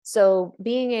So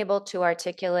being able to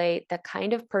articulate the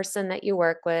kind of person that you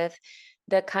work with,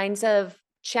 the kinds of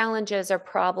challenges or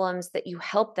problems that you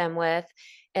help them with,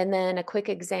 and then a quick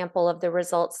example of the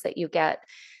results that you get.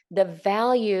 The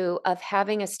value of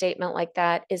having a statement like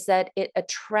that is that it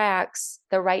attracts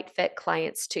the right fit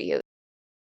clients to you.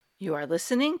 You are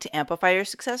listening to Amplify Your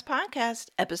Success Podcast,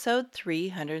 episode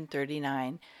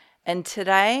 339. And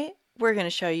today we're going to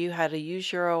show you how to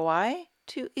use your ROI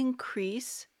to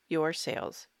increase your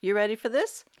sales. You ready for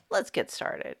this? Let's get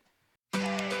started.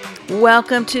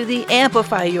 Welcome to the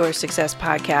Amplify Your Success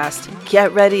Podcast.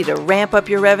 Get ready to ramp up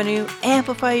your revenue,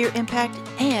 amplify your impact,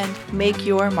 and make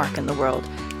your mark in the world.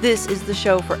 This is the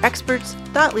show for experts,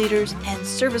 thought leaders, and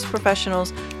service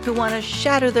professionals who want to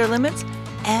shatter their limits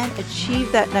and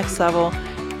achieve that next level.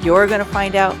 You're going to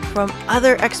find out from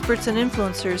other experts and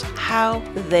influencers how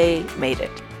they made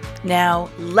it. Now,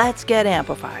 let's get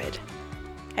amplified.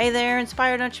 Hey there,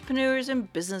 inspired entrepreneurs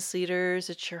and business leaders.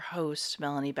 It's your host,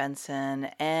 Melanie Benson.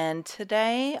 And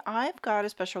today I've got a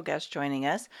special guest joining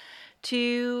us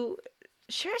to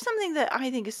share something that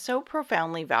I think is so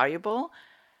profoundly valuable: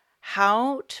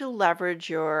 how to leverage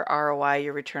your ROI,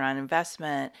 your return on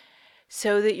investment,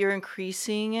 so that you're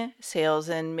increasing sales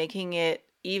and making it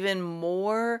even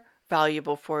more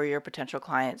valuable for your potential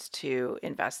clients to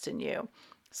invest in you.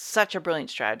 Such a brilliant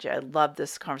strategy. I love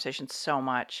this conversation so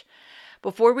much.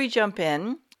 Before we jump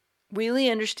in, really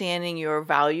understanding your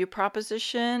value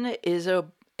proposition is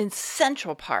an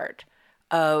essential part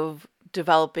of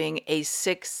developing a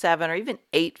 6, 7, or even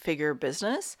 8-figure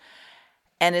business.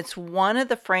 And it's one of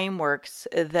the frameworks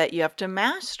that you have to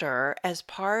master as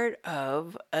part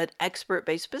of an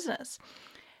expert-based business.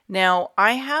 Now,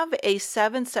 I have a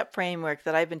 7-step framework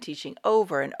that I've been teaching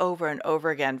over and over and over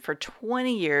again for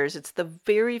 20 years. It's the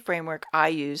very framework I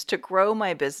use to grow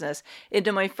my business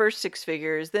into my first 6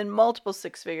 figures, then multiple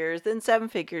 6 figures, then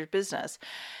 7-figure business.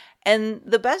 And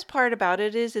the best part about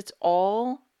it is it's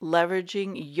all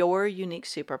leveraging your unique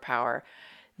superpower.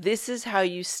 This is how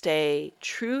you stay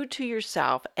true to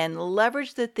yourself and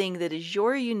leverage the thing that is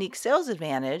your unique sales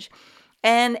advantage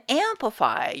and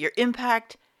amplify your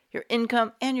impact, your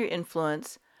income, and your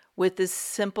influence with this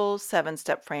simple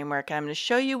 7-step framework. And I'm going to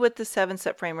show you what the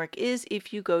 7-step framework is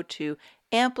if you go to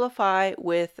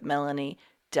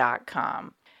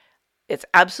amplifywithmelanie.com. It's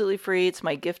absolutely free. It's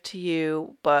my gift to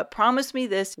you. But promise me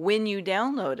this: when you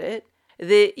download it,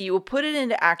 that you will put it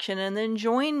into action and then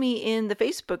join me in the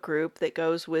Facebook group that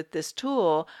goes with this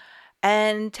tool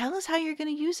and tell us how you're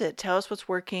going to use it. Tell us what's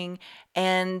working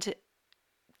and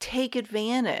take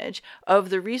advantage of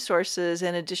the resources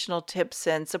and additional tips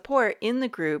and support in the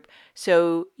group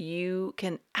so you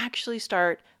can actually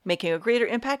start making a greater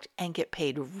impact and get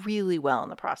paid really well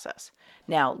in the process.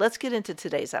 Now, let's get into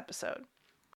today's episode.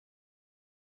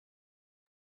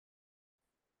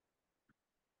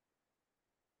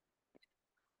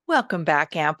 Welcome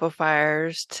back,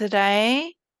 Amplifiers.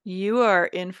 Today, you are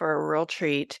in for a real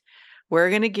treat. We're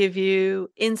going to give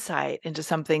you insight into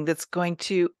something that's going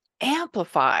to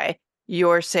amplify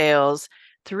your sales.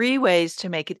 3 ways to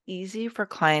make it easy for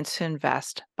clients to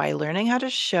invest by learning how to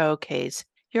showcase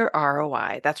your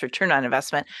ROI. That's return on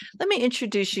investment. Let me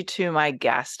introduce you to my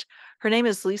guest. Her name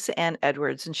is Lisa Ann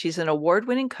Edwards, and she's an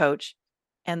award-winning coach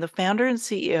and the founder and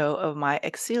CEO of My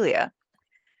Excelia,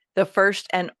 the first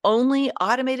and only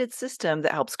automated system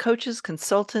that helps coaches,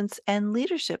 consultants, and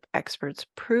leadership experts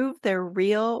prove their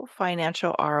real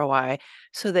financial ROI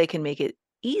so they can make it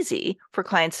easy for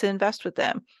clients to invest with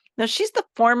them. Now, she's the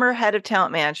former head of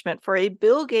talent management for a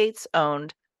Bill Gates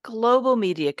owned global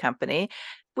media company,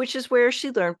 which is where she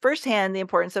learned firsthand the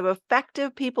importance of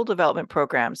effective people development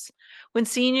programs. When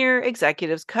senior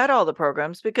executives cut all the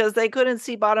programs because they couldn't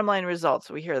see bottom line results,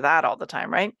 we hear that all the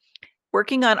time, right?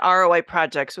 Working on ROI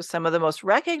projects with some of the most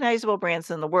recognizable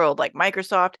brands in the world, like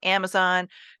Microsoft, Amazon,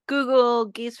 Google,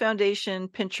 Gates Foundation,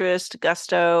 Pinterest,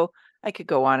 Gusto. I could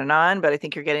go on, but I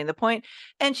think you're getting the point.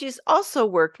 And she's also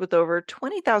worked with over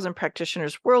 20,000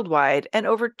 practitioners worldwide and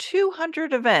over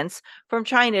 200 events from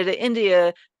China to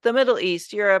India, the Middle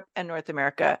East, Europe, and North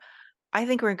America. I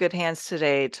think we're in good hands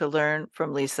today to learn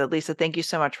from Lisa. Lisa, thank you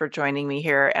so much for joining me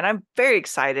here. And I'm very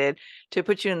excited to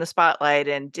put you in the spotlight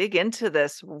and dig into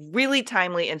this really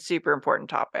timely and super important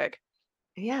topic.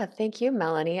 Yeah, thank you,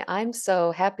 Melanie. I'm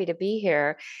so happy to be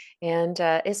here. And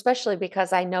especially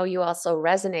because I know you also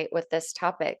resonate with this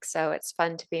topic. So it's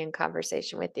fun to be in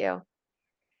conversation with you.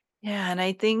 Yeah, and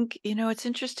I think, it's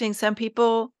interesting. Some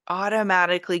people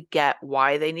automatically get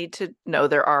why they need to know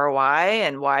their ROI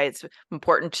and why it's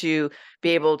important to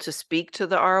be able to speak to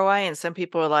the ROI. And some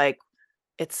people are like,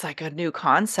 it's like a new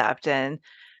concept. And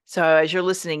So as you're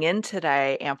listening in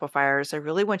today, amplifiers, I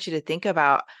really want you to think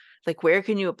about like where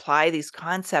can you apply these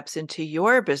concepts into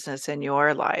your business and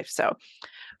your life. So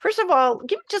first of all,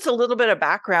 give me just a little bit of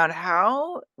background.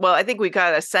 Well, I think we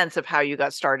got a sense of how you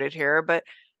got started here, but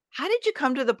how did you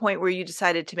come to the point where you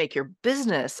decided to make your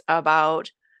business about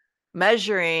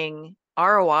measuring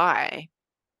ROI?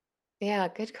 Yeah,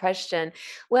 good question.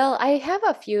 Well, I have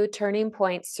a few turning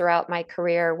points throughout my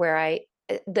career where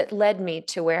that led me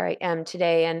to where I am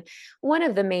today. And one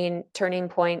of the main turning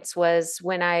points was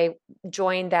when I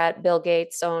joined that Bill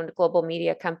Gates owned global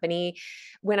media company.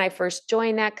 When I first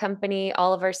joined that company,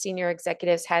 all of our senior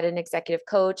executives had an executive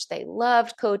coach. They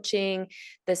loved coaching.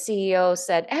 The CEO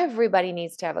said everybody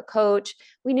needs to have a coach.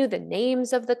 We knew the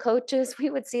names of the coaches, we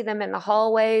would see them in the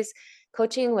hallways.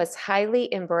 Coaching was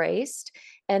highly embraced.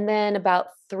 And then about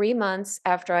 3 months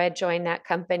after I had joined that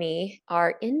company,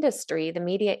 our industry, the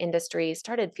media industry,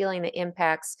 started feeling the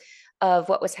impacts of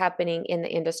what was happening in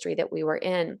the industry that we were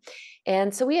in.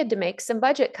 And so we had to make some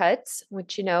budget cuts,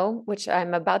 which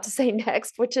I'm about to say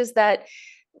next, which is that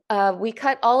we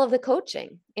cut all of the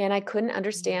coaching. And I couldn't Mm.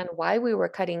 understand why we were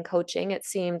cutting coaching. It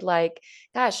seemed like,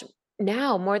 gosh,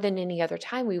 now more than any other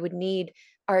time, we would need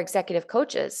our executive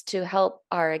coaches to help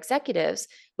our executives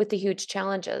with the huge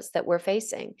challenges that we're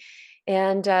facing.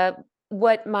 And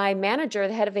what my manager,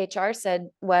 the head of HR, said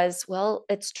was, well,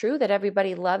 it's true that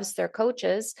everybody loves their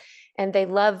coaches and they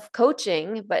love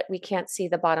coaching, but we can't see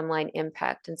the bottom line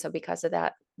impact. And so because of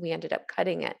that, we ended up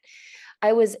cutting it.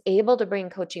 I was able to bring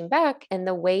coaching back. And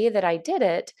the way that I did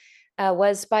it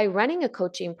was by running a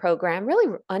coaching program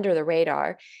really under the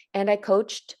radar. And I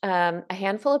coached a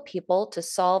handful of people to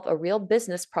solve a real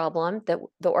business problem that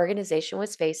the organization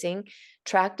was facing,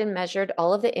 tracked and measured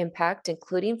all of the impact,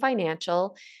 including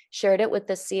financial, shared it with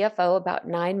the CFO about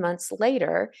 9 months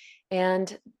later.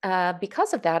 And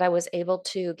because of that, I was able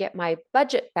to get my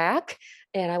budget back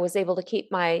and I was able to keep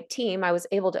my team. I was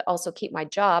able to also keep my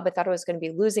job. I thought I was going to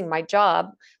be losing my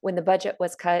job when the budget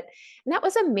was cut. And that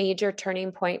was a major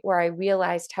turning point where I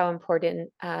realized how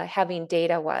important having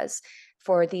data was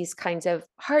for these kinds of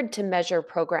hard to measure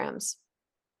programs.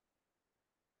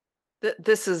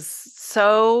 This is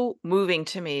so moving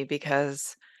to me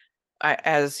because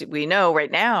as we know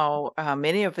right now,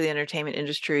 many of the entertainment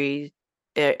industry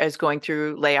is going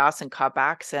through layoffs and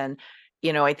cutbacks. And,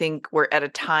 I think we're at a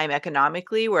time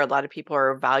economically where a lot of people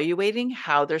are evaluating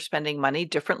how they're spending money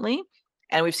differently.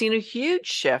 And we've seen a huge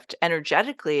shift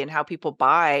energetically in how people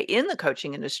buy in the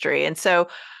coaching industry. And so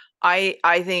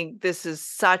I think this is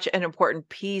such an important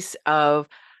piece of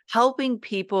helping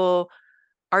people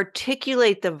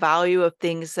articulate the value of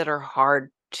things that are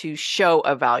hard to show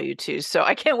a value to. So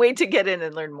I can't wait to get in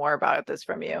and learn more about this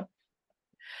from you.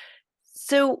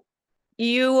 So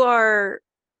you are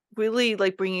really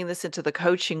like bringing this into the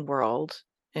coaching world,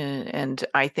 and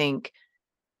I think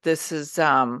this is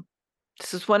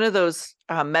one of those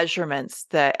measurements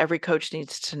that every coach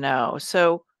needs to know.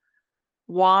 So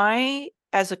why,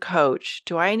 as a coach,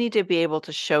 do I need to be able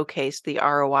to showcase the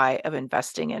ROI of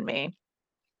investing in me?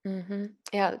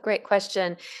 Yeah, great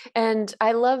question. And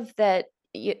I love that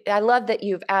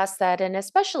you've asked that, and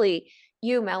especially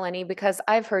you, Melanie, because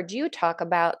I've heard you talk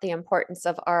about the importance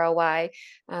of ROI,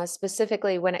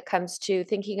 specifically when it comes to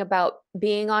thinking about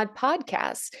being on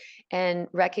podcasts and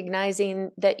recognizing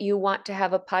that you want to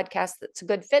have a podcast that's a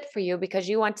good fit for you because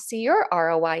you want to see your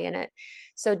ROI in it.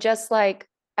 So just like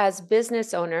as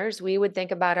business owners, we would think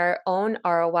about our own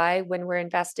ROI when we're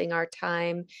investing our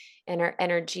time and our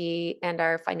energy and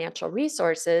our financial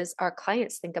resources. Our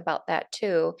clients think about that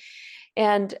too.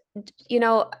 And,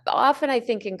 often I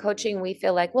think in coaching, we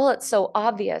feel like, well, it's so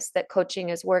obvious that coaching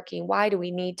is working. Why do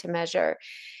we need to measure?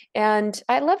 And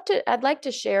I'd like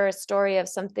to share a story of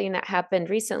something that happened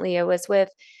recently. It was with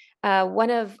one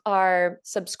of our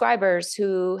subscribers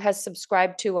who has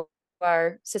subscribed to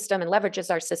our system and leverages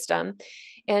our system.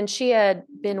 And she had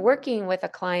been working with a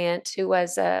client who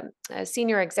was a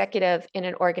senior executive in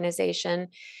an organization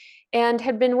and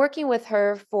had been working with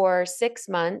her for 6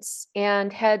 months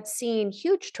and had seen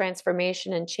huge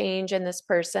transformation and change in this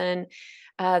person.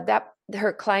 That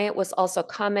her client was also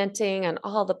commenting on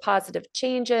all the positive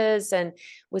changes and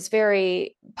was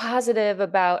very positive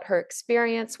about her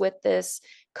experience with this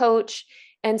coach.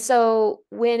 And so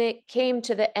when it came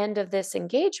to the end of this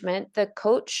engagement, the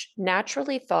coach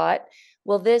naturally thought,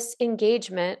 well, this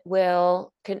engagement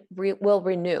will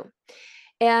renew.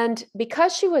 And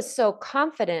because she was so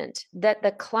confident that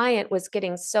the client was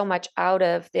getting so much out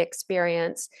of the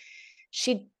experience,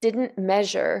 she didn't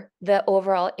measure the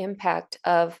overall impact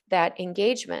of that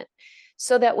engagement.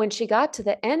 so that when she got to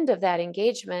the end of that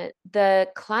engagement, the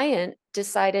client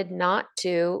decided not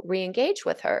to re-engage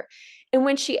with her. And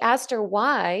when she asked her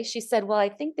why, she said, "Well, I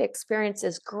think the experience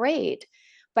is great,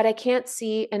 but I can't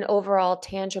see an overall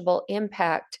tangible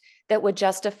impact that would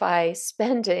justify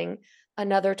spending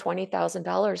another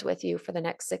 $20,000 with you for the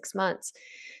next 6 months."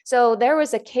 So there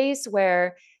was a case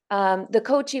where the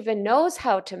coach even knows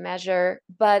how to measure,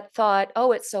 but thought,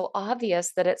 "Oh, it's so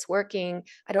obvious that it's working.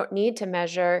 I don't need to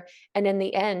measure." And in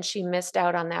the end, she missed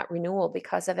out on that renewal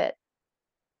because of it.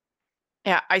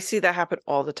 Yeah, I see that happen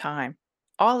all the time.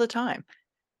 All the time.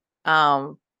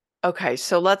 Um, okay,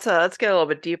 so let's get a little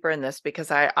bit deeper in this because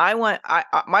I want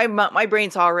my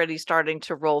brain's already starting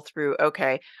to roll through.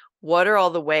 Okay, what are all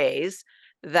the ways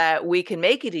that we can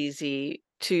make it easy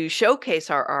to showcase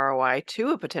our ROI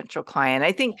to a potential client?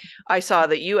 I think I saw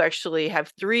that you actually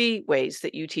have 3 ways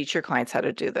that you teach your clients how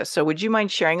to do this. So would you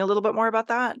mind sharing a little bit more about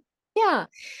that? Yeah.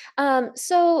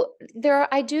 So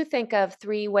I do think of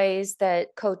three ways that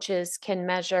coaches can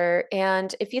measure.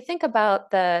 And if you think about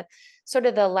the sort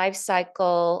of the life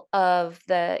cycle of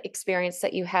the experience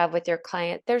that you have with your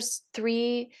client, there's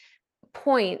three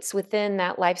points within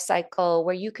that life cycle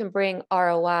where you can bring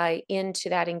ROI into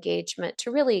that engagement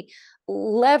to really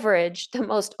leverage the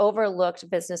most overlooked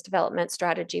business development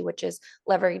strategy, which is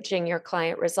leveraging your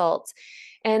client results.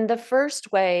 And the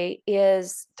first way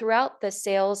is throughout the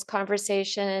sales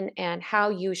conversation and how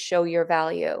you show your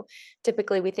value.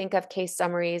 Typically, we think of case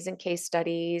summaries and case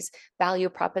studies, value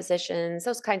propositions,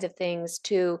 those kinds of things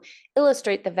to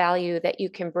illustrate the value that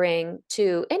you can bring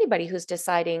to anybody who's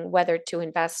deciding whether to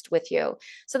invest with you.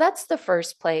 So that's the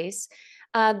first place.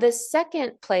 The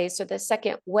second place or the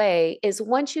second way is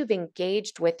once you've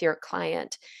engaged with your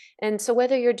client. And so,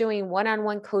 whether you're doing one on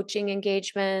one coaching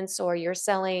engagements or you're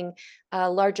selling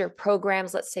larger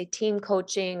programs, let's say team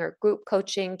coaching or group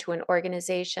coaching to an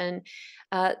organization,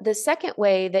 the second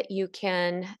way that you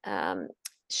can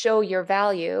show your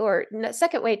value, or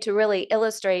second way to really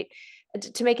illustrate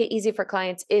to make it easy for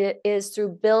clients is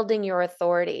through building your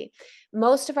authority.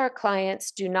 Most of our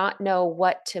clients do not know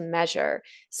what to measure.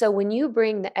 So when you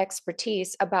bring the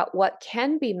expertise about what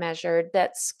can be measured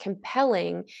that's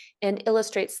compelling and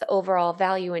illustrates the overall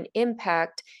value and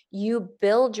impact, you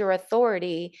build your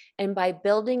authority. And by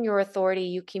building your authority,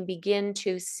 you can begin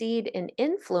to seed and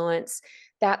influence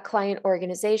that client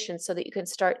organization so that you can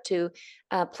start to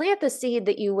plant the seed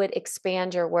that you would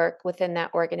expand your work within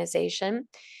that organization.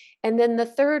 And then the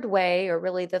third way, or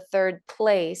really the third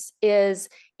place, is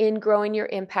in growing your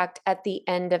impact at the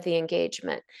end of the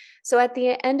engagement. So at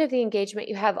the end of the engagement,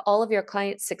 you have all of your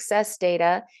client success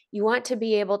data. You want to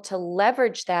be able to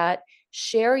leverage that,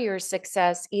 share your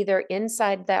success either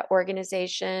inside that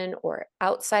organization or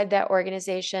outside that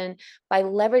organization by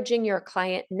leveraging your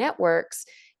client networks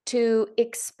to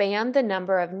expand the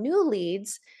number of new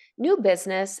leads, new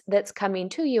business that's coming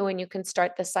to you, and you can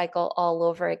start the cycle all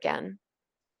over again.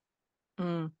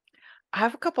 Mm. I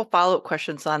have a couple follow-up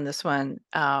questions on this one.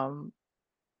 I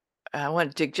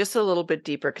want to dig just a little bit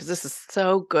deeper because this is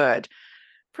so good.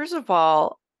 First of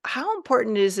all, how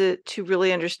important is it to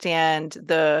really understand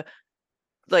the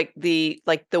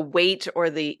weight or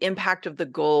the impact of the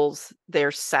goals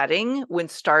they're setting when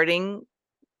starting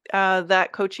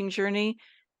that coaching journey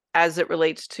as it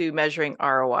relates to measuring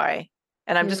ROI?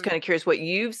 And I'm just kind of curious what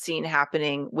you've seen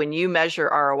happening when you measure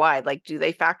ROI. Like, do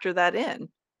they factor that in?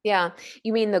 Yeah.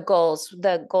 You mean the goals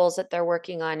that they're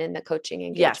working on in the coaching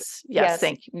engagement? Yes, yes.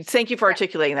 Yes. Thank you for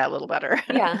articulating that a little better.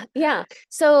 Yeah, yeah.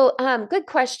 So, good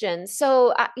question.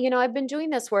 So, I've been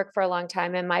doing this work for a long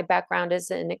time, and my background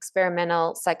is in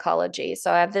experimental psychology.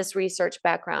 So, I have this research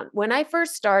background. When I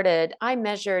first started, I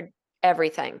measured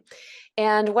everything.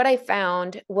 And what I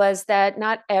found was that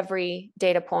not every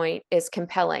data point is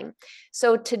compelling.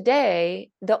 So today,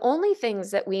 the only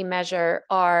things that we measure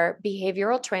are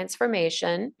behavioral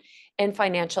transformation and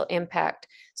financial impact.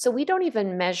 So we don't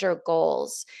even measure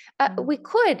goals. Mm. We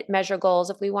could measure goals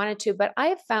if we wanted to, but I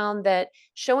have found that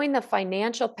showing the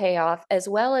financial payoff as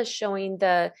well as showing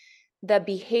the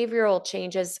behavioral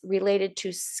changes related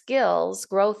to skills,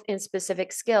 growth in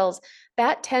specific skills,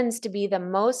 that tends to be the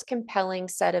most compelling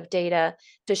set of data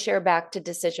to share back to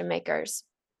decision makers.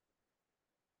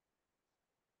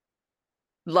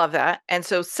 Love that. And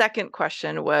so second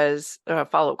question was a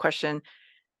follow-up question.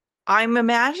 I'm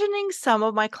imagining some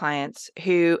of my clients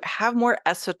who have more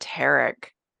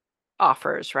esoteric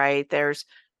offers, right?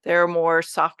 There are more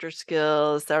softer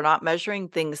skills. They're not measuring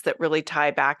things that really tie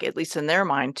back, at least in their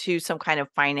mind, to some kind of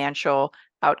financial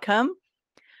outcome.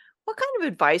 What kind of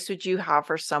advice would you have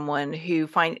for someone who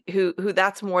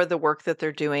that's more the work that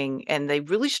they're doing and they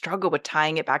really struggle with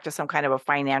tying it back to some kind of a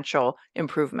financial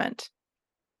improvement?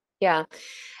 Yeah.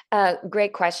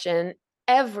 Great question.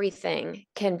 Everything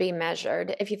can be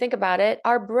measured. If you think about it,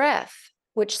 our breath,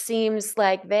 which seems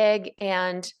like vague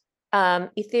and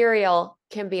ethereal,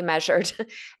 can be measured. Mm.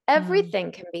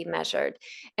 Everything can be measured.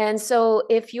 And so,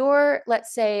 if you're,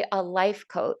 let's say, a life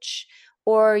coach,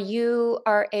 or you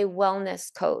are a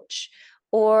wellness coach,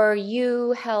 or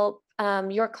you help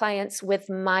your clients with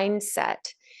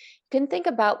mindset, can think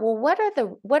about, well, what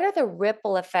are the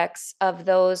ripple effects of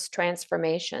those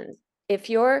transformations? If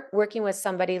you're working with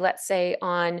somebody, let's say,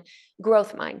 on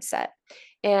growth mindset,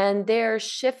 and they're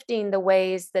shifting the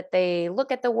ways that they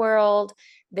look at the world,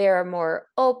 they're more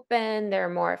open, they're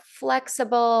more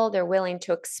flexible, they're willing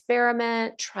to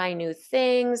experiment, try new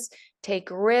things, take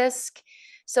risk.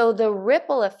 So the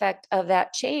ripple effect of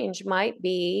that change might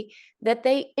be that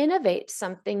they innovate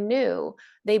something new,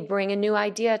 they bring a new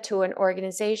idea to an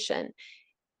organization.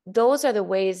 Those are the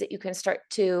ways that you can start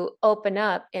to open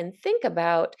up and think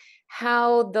about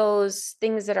how those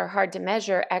things that are hard to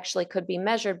measure actually could be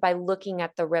measured by looking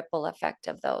at the ripple effect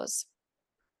of those.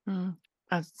 Mm.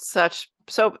 Such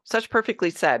perfectly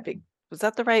said. Was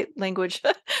that the right language?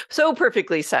 So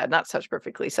perfectly said, not such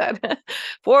perfectly said.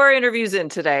 4 interviews in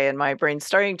today, and my brain's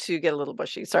starting to get a little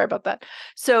bushy. Sorry about that.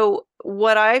 So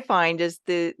what I find is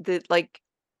the like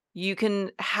you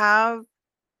can have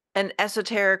an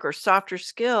esoteric or softer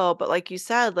skill, but like you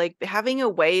said, like having a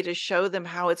way to show them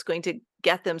how it's going to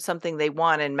get them something they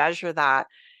want and measure that,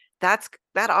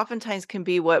 that oftentimes can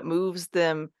be what moves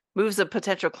a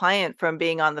potential client from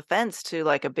being on the fence to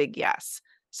like a big yes.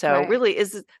 So Right. really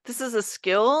this is a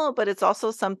skill, but it's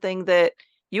also something that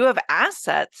you have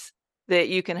assets that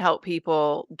you can help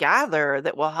people gather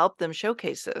that will help them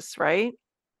showcase this, right?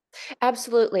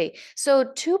 Absolutely.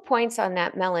 So, 2 points on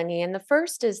that, Melanie. And the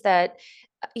first is that,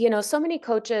 so many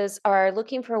coaches are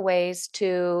looking for ways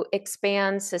to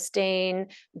expand, sustain,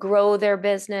 grow their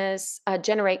business,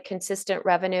 generate consistent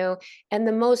revenue. And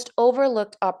the most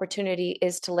overlooked opportunity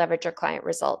is to leverage your client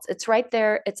results. It's right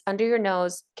there, it's under your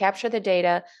nose. Capture the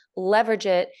data, leverage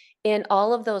it in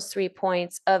all of those 3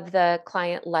 points of the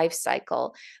client life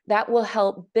cycle. That will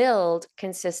help build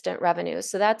consistent revenue.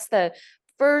 So, that's the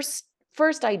first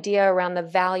idea around the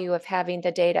value of having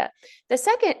the data. The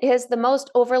second is the most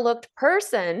overlooked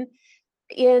person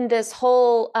in this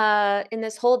whole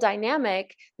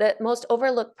dynamic. The most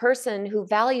overlooked person who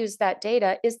values that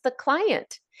data is the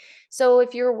client. So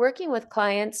if you're working with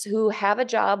clients who have a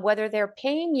job, whether they're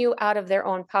paying you out of their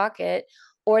own pocket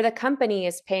or the company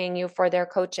is paying you for their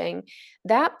coaching,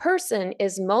 that person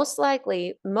is most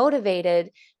likely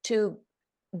motivated to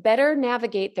better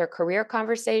navigate their career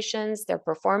conversations, their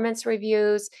performance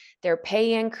reviews, their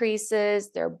pay increases,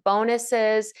 their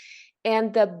bonuses.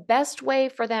 And the best way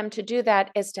for them to do that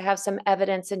is to have some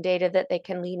evidence and data that they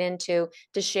can lean into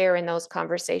to share in those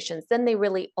conversations. Then they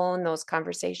really own those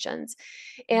conversations.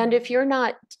 And Mm. if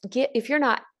you're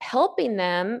not helping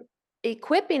them,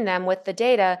 equipping them with the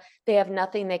data, they have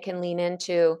nothing they can lean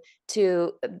into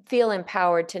to feel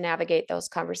empowered to navigate those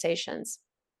conversations.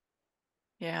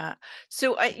 Yeah.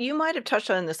 So you might have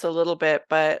touched on this a little bit,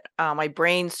 but my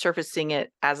brain's surfacing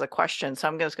it as a question. So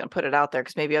I'm just going to put it out there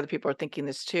because maybe other people are thinking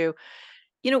this too.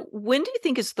 When do you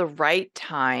think is the right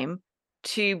time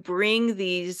to bring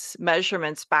these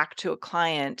measurements back to a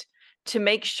client to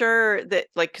make sure that,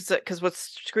 like, because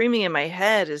what's screaming in my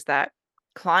head is that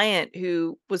client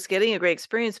who was getting a great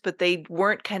experience, but they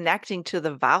weren't connecting to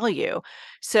the value.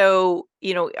 So,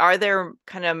 are there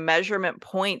kind of measurement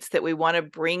points that we want to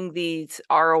bring these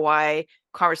ROI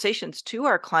conversations to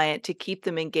our client to keep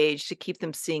them engaged, to keep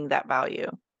them seeing that value?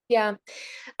 Yeah.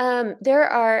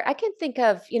 I can think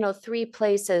of, 3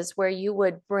 places where you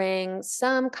would bring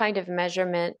some kind of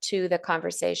measurement to the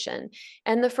conversation.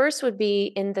 And the first would be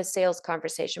in the sales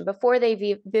conversation before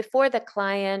the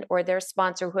client or their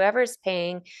sponsor, whoever is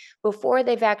paying, before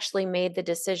they've actually made the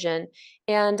decision,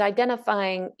 and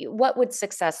identifying what would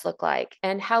success look like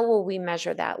and how will we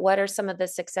measure that? What are some of the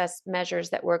success measures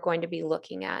that we're going to be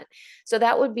looking at? So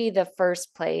that would be the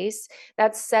first place.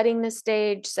 That's setting the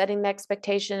stage, setting the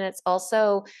expectation. It's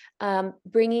also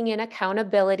bringing in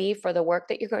accountability for the work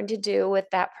that you're going to do with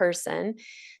that person.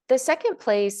 The second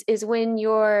place is when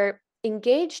you're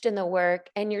engaged in the work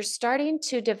and you're starting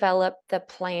to develop the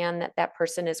plan that that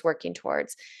person is working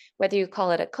towards, whether you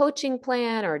call it a coaching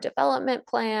plan or a development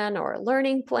plan or a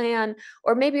learning plan,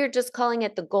 or maybe you're just calling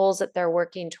it the goals that they're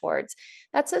working towards.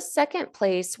 That's a second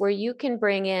place where you can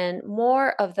bring in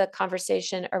more of the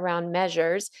conversation around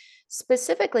measures.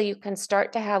 Specifically, you can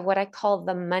start to have what I call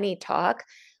the money talk,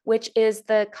 which is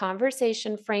the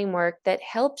conversation framework that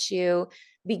helps you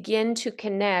begin to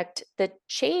connect the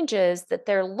changes that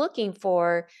they're looking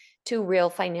for to real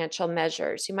financial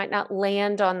measures. You might not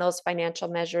land on those financial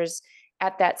measures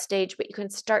at that stage, but you can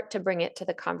start to bring it to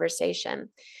the conversation.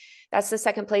 That's the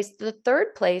second place. The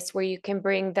third place where you can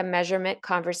bring the measurement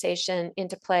conversation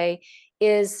into play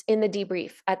is in the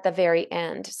debrief at the very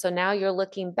end. So now you're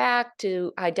looking back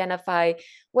to identify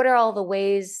what are all the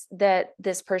ways that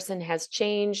this person has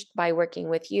changed by working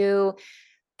with you.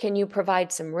 Can you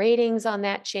provide some ratings on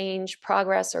that change,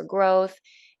 progress, or growth?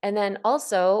 And then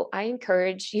also, I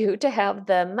encourage you to have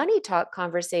the money talk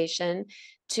conversation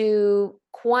to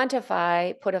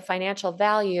quantify, put a financial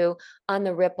value on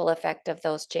the ripple effect of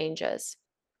those changes.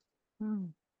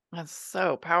 Mm. That's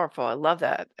so powerful. I love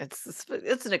that.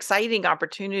 It's an exciting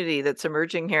opportunity that's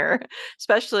emerging here,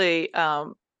 especially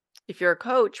if you're a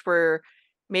coach where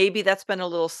maybe that's been a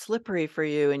little slippery for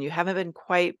you and you haven't been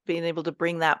quite being able to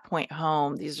bring that point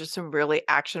home. These are some really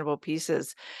actionable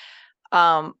pieces.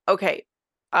 Okay.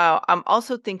 I'm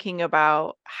also thinking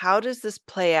about how does this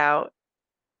play out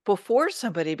before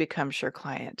somebody becomes your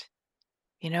client?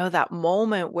 That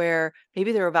moment where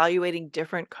maybe they're evaluating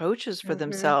different coaches for Mhm.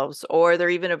 themselves, or they're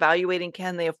even evaluating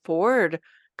can they afford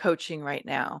coaching right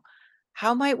now?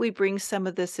 How might we bring some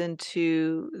of this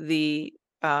into the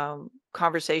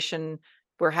conversation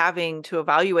we're having to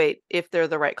evaluate if they're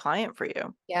the right client for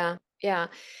you? Yeah, yeah.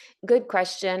 Good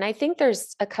question. I think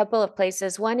there's a couple of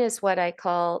places. One is what I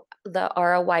call the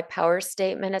ROI power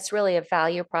statement. It's really a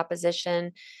value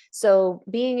proposition. So,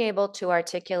 being able to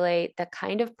articulate the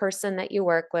kind of person that you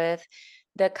work with,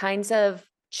 the kinds of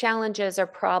challenges or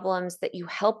problems that you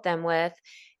help them with,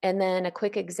 and then a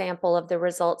quick example of the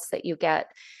results that you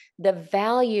get. The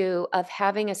value of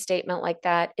having a statement like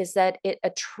that is that it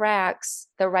attracts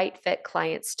the right fit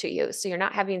clients to you. So, you're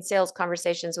not having sales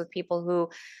conversations with people who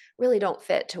really don't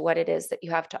fit to what it is that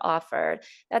you have to offer.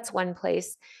 That's one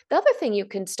place. The other thing you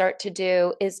can start to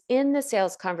do is in the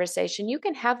sales conversation, you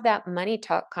can have that money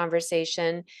talk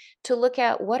conversation to look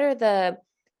at what are the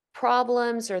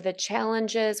problems or the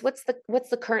challenges, what's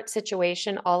the current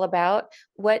situation all about,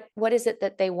 what is it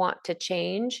that they want to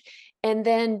change, and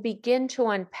then begin to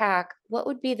unpack what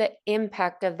would be the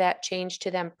impact of that change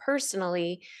to them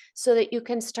personally, so that you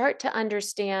can start to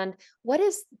understand what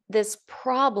is this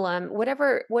problem,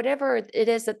 whatever it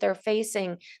is that they're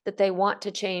facing that they want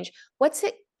to change, what's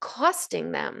it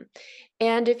costing them.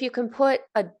 And if you can put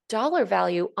a dollar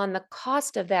value on the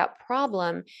cost of that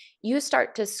problem, you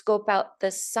start to scope out the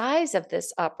size of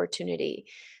this opportunity.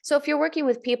 So if you're working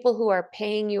with people who are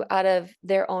paying you out of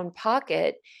their own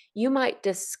pocket, you might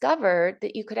discover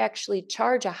that you could actually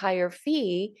charge a higher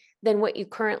fee than what you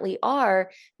currently are,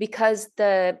 because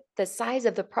the size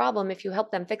of the problem, if you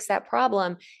help them fix that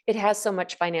problem, it has so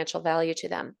much financial value to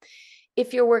them.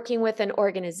 If you're working with an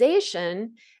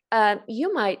organization,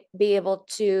 you might be able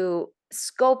to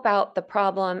scope out the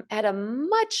problem at a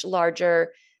much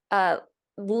larger uh,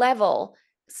 level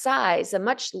size, a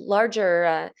much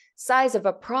larger size of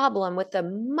a problem with a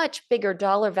much bigger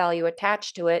dollar value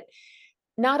attached to it.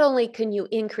 Not only can you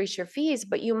increase your fees,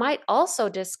 but you might also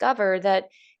discover that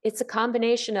it's a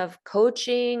combination of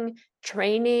coaching,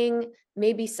 training,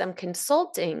 maybe some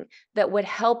consulting that would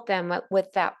help them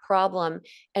with that problem.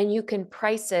 And you can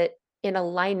price it in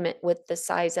alignment with the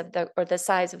size of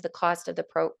the cost of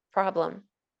the problem.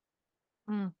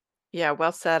 Mm. Yeah,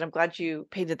 well said. I'm glad you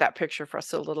painted that picture for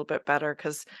us a little bit better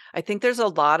because I think there's a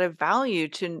lot of value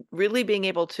to really being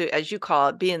able to, as you call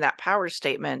it, be in that power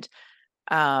statement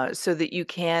so that you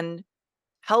can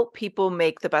help people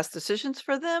make the best decisions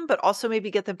for them, but also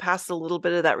maybe get them past a little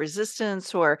bit of that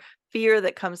resistance or fear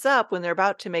that comes up when they're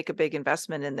about to make a big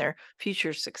investment in their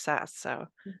future success. So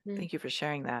Mhm. thank you for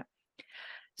sharing that.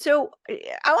 So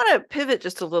I want to pivot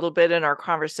just a little bit in our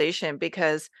conversation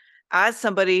because as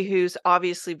somebody who's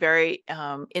obviously very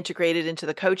integrated into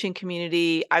the coaching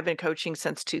community, I've been coaching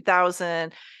since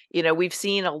 2000. We've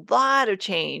seen a lot of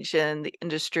change in the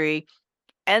industry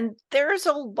and there's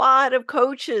a lot of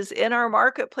coaches in our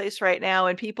marketplace right now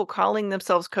and people calling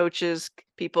themselves coaches,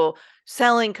 people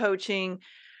selling coaching.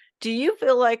 Do you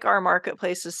feel like our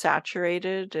marketplace is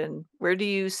saturated and where do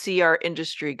you see our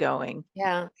industry going?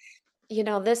 Yeah.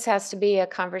 This has to be a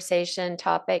conversation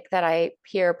topic that I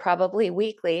hear probably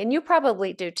weekly, and you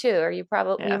probably do too, or you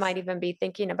Yes. might even be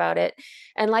thinking about it.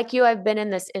 And like you, I've been in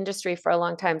this industry for a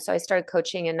long time. So I started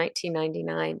coaching in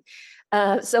 1999.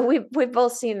 So we've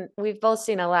both seen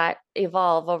a lot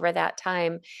evolve over that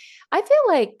time. I feel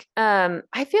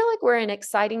like we're in an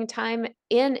exciting time,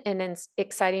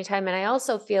 and I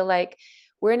also feel like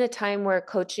we're in a time where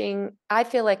coaching. I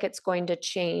feel like it's going to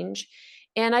change,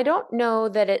 and I don't know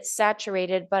that it's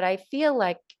saturated, but I feel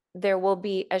like there will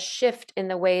be a shift in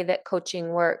the way that coaching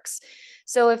works.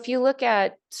 So if you look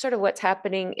at sort of what's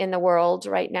happening in the world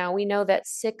right now, we know that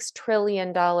 $6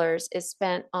 trillion is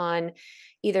spent on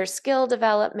either skill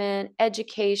development,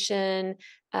 education,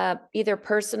 either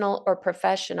personal or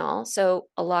professional. So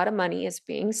a lot of money is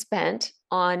being spent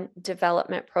on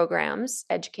development programs,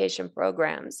 education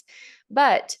programs.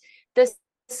 But the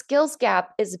skills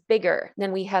gap is bigger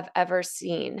than we have ever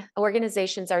seen.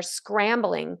 Organizations are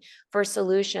scrambling for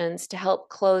solutions to help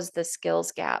close the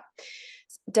skills gap.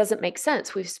 Doesn't make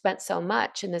sense. We've spent so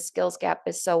much and the skills gap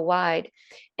is so wide.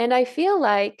 And I feel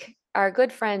like our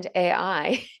good friend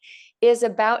AI is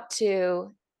about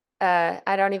to, I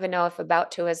don't even know if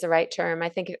about to is the right term. I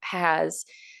think it has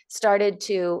started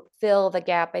to fill the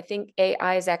gap. I think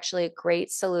AI is actually a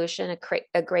great solution,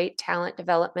 a great talent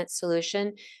development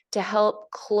solution to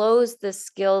help close the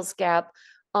skills gap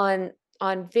on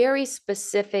on very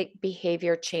specific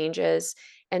behavior changes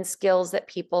and skills that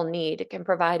people need. It can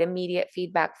provide immediate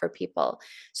feedback for people.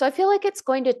 So I feel like it's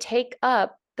going to take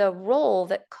up the role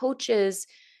that coaches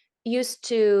used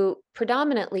to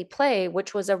predominantly play,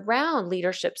 which was around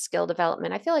leadership skill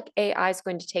development. I feel like AI is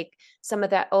going to take some of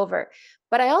that over.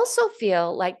 But I also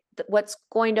feel like what's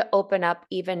going to open up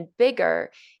even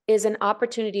bigger is an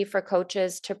opportunity for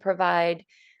coaches to provide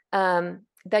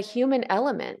the human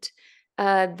element,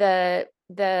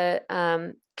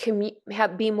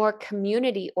 be more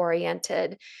community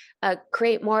oriented,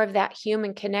 create more of that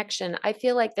human connection. I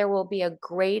feel like there will be a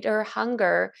greater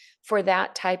hunger for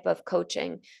that type of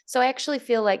coaching. So I actually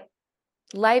feel like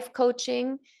life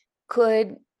coaching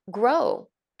could grow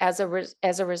as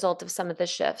a result of some of the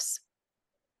shifts.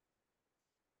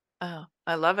 Oh,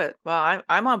 I love it. Well,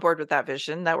 I'm on board with that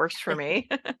vision. That works for me.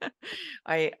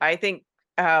 I think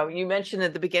you mentioned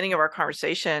at the beginning of our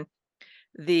conversation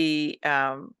the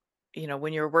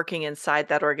when you're working inside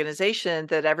that organization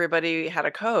that everybody had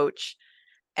a coach.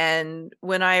 And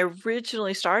when I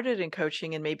originally started in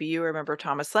coaching, and maybe you remember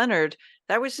Thomas Leonard,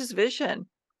 that was his vision,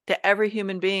 that every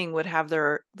human being would have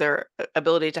their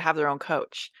ability to have their own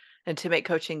coach and to make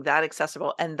coaching that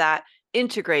accessible and that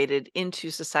integrated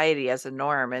into society as a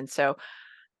norm. And so,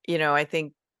 I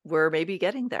think we're maybe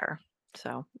getting there.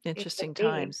 So It could interesting be.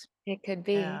 times. It could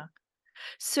be. Yeah.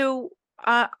 So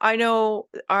I know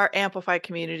our Amplify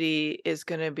community is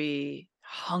going to be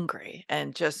hungry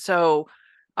and just so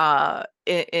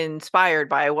inspired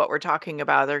by what we're talking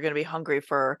about. They're going to be hungry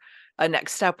for a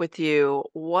next step with you.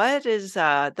 What is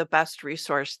the best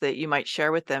resource that you might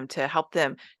share with them to help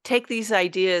them take these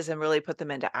ideas and really put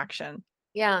them into action?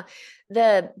 Yeah.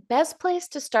 The best place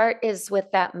to start is with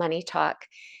that money talk.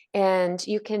 And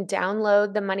you can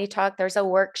download the money talk. There's a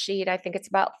worksheet. I think it's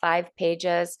about 5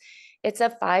 pages. It's a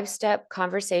 5 step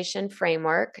conversation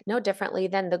framework, no differently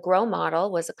than the GROW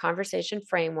model was a conversation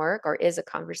framework or is a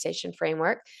conversation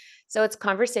framework. So it's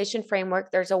conversation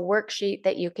framework. There's a worksheet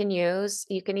that you can use.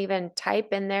 You can even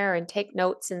type in there and take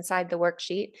notes inside the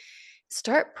worksheet.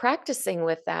 Start practicing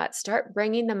with that. Start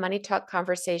bringing the money talk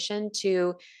conversation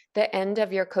to the end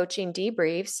of your coaching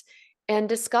debriefs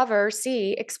and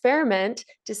experiment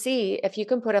to see if you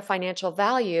can put a financial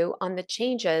value on the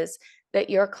changes that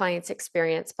your clients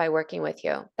experience by working with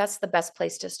you. That's the best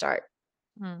place to start.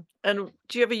 And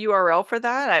do you have a URL for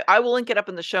that? I will link it up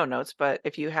in the show notes, but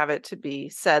if you have it to be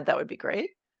said, that would be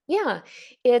great. Yeah,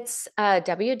 it's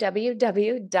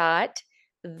www dot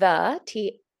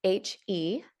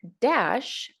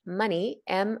dash money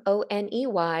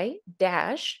money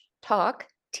dash talk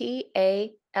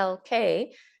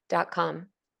talk.com.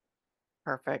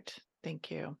 Perfect.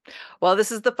 Thank you. Well,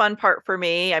 this is the fun part for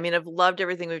me. I mean, I've loved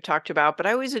everything we've talked about, but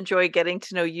I always enjoy getting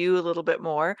to know you a little bit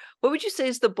more. What would you say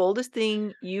is the boldest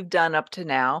thing you've done up to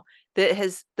now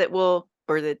that will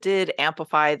or that did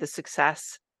amplify the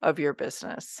success of your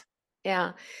business?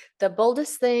 Yeah. The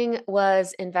boldest thing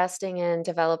was investing in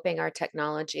developing our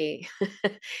technology.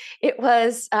 It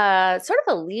was sort of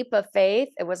a leap of faith.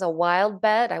 It was a wild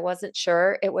bet. I wasn't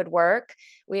sure it would work.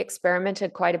 We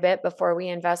experimented quite a bit before we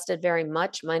invested very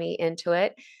much money into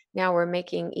it. Now we're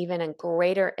making even a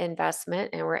greater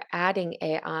investment and we're adding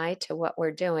AI to what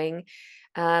we're doing.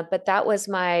 But that was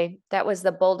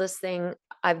the boldest thing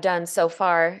I've done so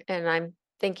far. And I'm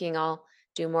thinking I'll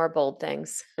do more bold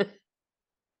things.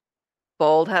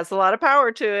 Bold has a lot of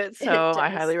power to it, It so I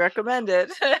does. highly recommend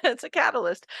it. It's a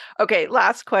catalyst. Okay,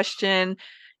 last question.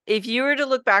 If you were to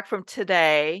look back from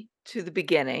today to the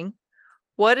beginning,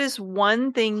 what is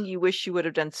one thing you wish you would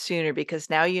have done sooner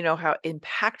because now you know how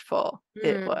impactful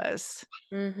it Mm, was?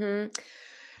 mhm.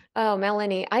 Oh,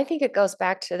 Melanie, I think it goes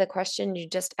back to the question you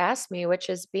just asked me,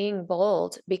 which is being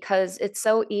bold, because it's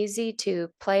so easy to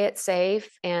play it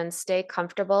safe and stay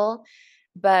comfortable.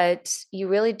 but you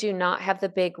really do not have the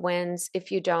big wins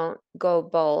if you don't go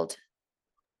bold.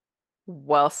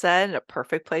 Well said. A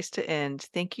perfect place to end.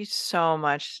 Thank you so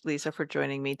much, Lisa, for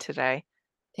joining me today.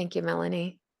 Thank you,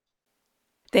 Melanie.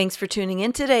 Thanks for tuning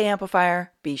in today,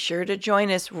 Amplifier. Be sure to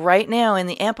join us right now in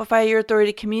the Amplify Your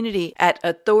Authority community at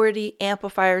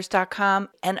authorityamplifiers.com,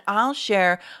 and I'll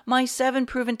share my 7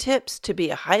 proven tips to be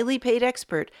a highly paid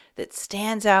expert that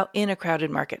stands out in a crowded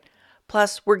market.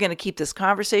 Plus, we're going to keep this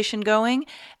conversation going,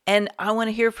 and I want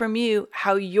to hear from you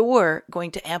how you're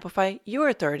going to amplify your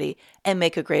authority and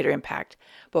make a greater impact.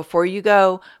 Before you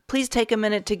go, please take a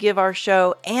minute to give our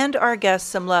show and our guests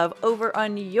some love over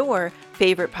on your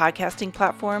favorite podcasting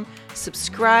platform.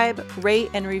 Subscribe, rate,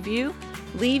 and review.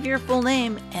 Leave your full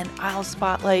name, and I'll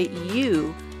spotlight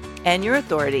you and your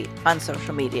authority on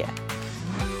social media.